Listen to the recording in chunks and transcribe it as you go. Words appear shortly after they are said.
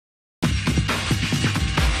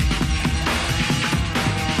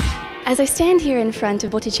As I stand here in front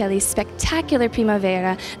of Botticelli's spectacular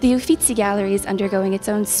Primavera, the Uffizi Gallery is undergoing its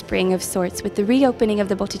own spring of sorts with the reopening of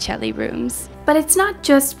the Botticelli rooms. But it's not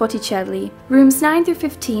just Botticelli. Rooms 9 through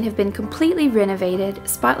 15 have been completely renovated,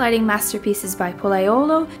 spotlighting masterpieces by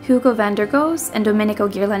Pollaiolo, Hugo van der Goes, and Domenico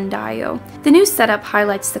Ghirlandaio. The new setup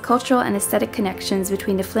highlights the cultural and aesthetic connections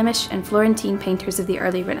between the Flemish and Florentine painters of the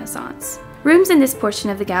early Renaissance. Rooms in this portion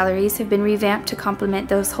of the galleries have been revamped to complement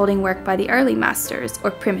those holding work by the early masters, or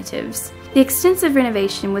primitives. The extensive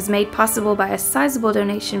renovation was made possible by a sizable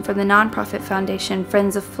donation from the non-profit foundation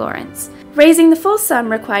Friends of Florence. Raising the full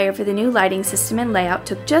sum required for the new lighting system and layout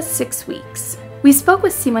took just 6 weeks. We spoke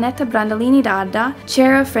with Simonetta Brandolini d'Adda,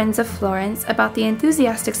 chair of Friends of Florence, about the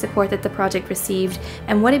enthusiastic support that the project received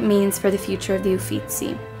and what it means for the future of the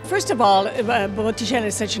Uffizi. First of all, Botticelli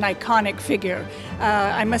is such an iconic figure.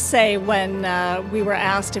 I must say, when we were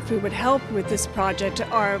asked if we would help with this project,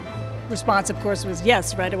 our response, of course, was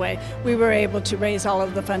yes, right away. We were able to raise all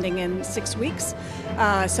of the funding in 6 weeks,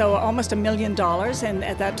 so almost $1 million, and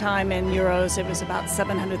at that time in euros it was about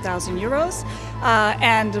 700,000 euros.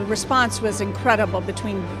 And the response was incredible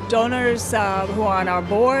between donors who are on our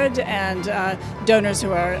board and donors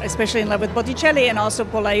who are especially in love with Botticelli and also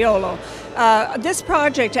Pollaiolo. This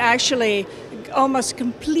project actually almost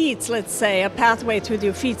completes, let's say, a pathway through the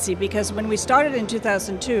Uffizi, because when we started in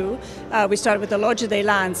 2002, we started with the Loggia dei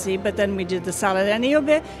Lanzi, but then we did the Sala delle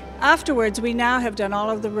Niobe. Afterwards, we now have done all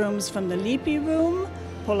of the rooms from the Lippi room,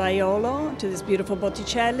 Pollaiolo, to this beautiful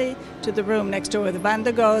Botticelli, to the room next door with the Van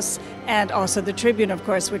der Goes, and also the Tribune, of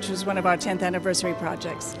course, which was one of our 10th anniversary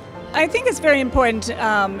projects. I think it's very important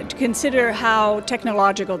to consider how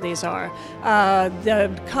technological these are.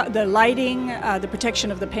 The lighting, the protection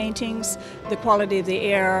of the paintings, the quality of the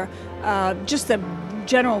air, just the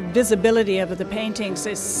general visibility of the paintings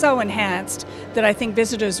is so enhanced that I think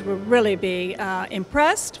visitors will really be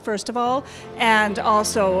impressed, first of all, and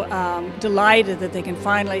also delighted that they can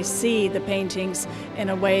finally see the paintings in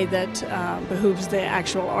a way that behooves the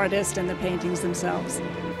actual artist and the paintings themselves.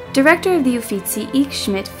 Director of the Uffizi, Ike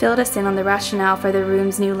Schmidt, filled us in on the rationale for the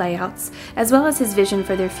room's new layouts, as well as his vision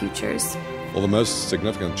for their futures. Well, the most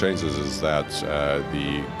significant changes is that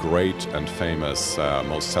the great and famous,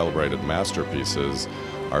 most celebrated masterpieces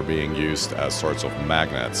are being used as sorts of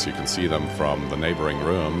magnets. You can see them from the neighboring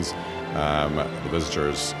rooms. The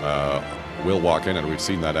visitors will walk in, and we've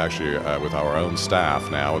seen that actually with our own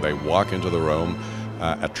staff now. They walk into the room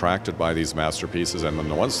attracted by these masterpieces, and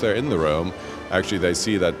then once they're in the room, actually they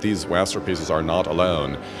see that these masterpieces are not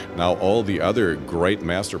alone. Now all the other great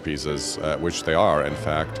masterpieces, which they are in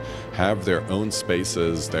fact, have their own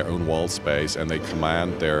spaces, their own wall space, and they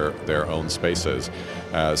command their own spaces.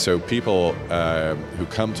 So people who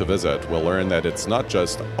come to visit will learn that it's not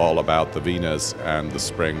just all about the Venus and the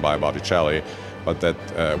Spring by Botticelli, but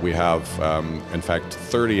that we have in fact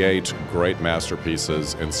 38 great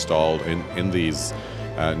masterpieces installed in these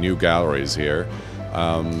new galleries here.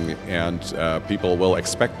 And people will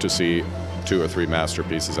expect to see 2 or 3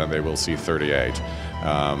 masterpieces, and they will see 38.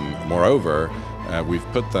 Moreover, we've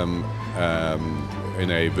put them in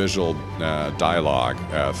a visual dialogue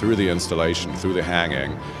through the installation, through the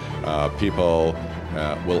hanging. People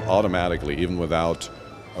will automatically, even without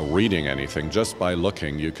reading anything, just by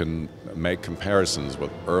looking, you can make comparisons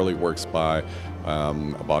with early works by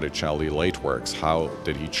Botticelli, late works. How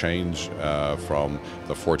did he change from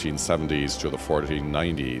the 1470s to the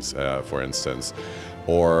 1490s, for instance?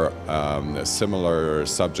 Or similar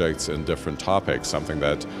subjects in different topics, something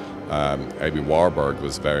that A.B. Warburg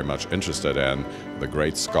was very much interested in, the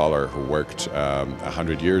great scholar who worked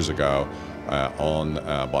 100 years ago on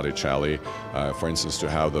Botticelli, for instance, to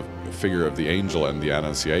how the figure of the angel and the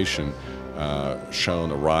Annunciation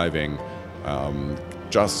shown arriving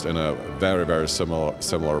just in a very, very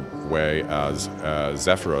similar way as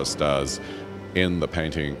Zephyrus does in the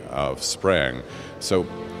painting of Spring. So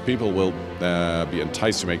people will be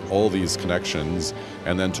enticed to make all these connections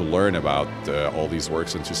and then to learn about all these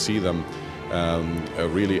works and to see them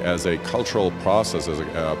really as a cultural process, as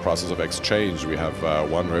a process of exchange. We have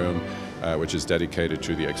one room which is dedicated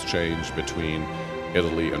to the exchange between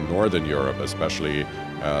Italy and Northern Europe, especially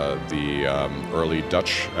the early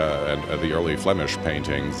Dutch and the early Flemish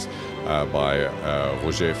paintings by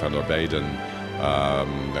Roger van der Weyden,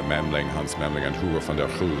 Memling, Hans Memling, and Hugo van der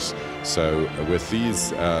Goes. So with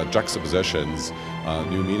these juxtapositions,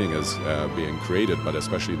 new meaning is being created, but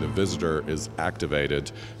especially the visitor is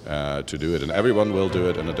activated to do it, and everyone will do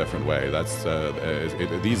it in a different way. That's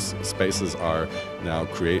these spaces are now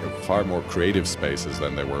far more creative spaces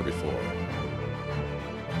than they were before.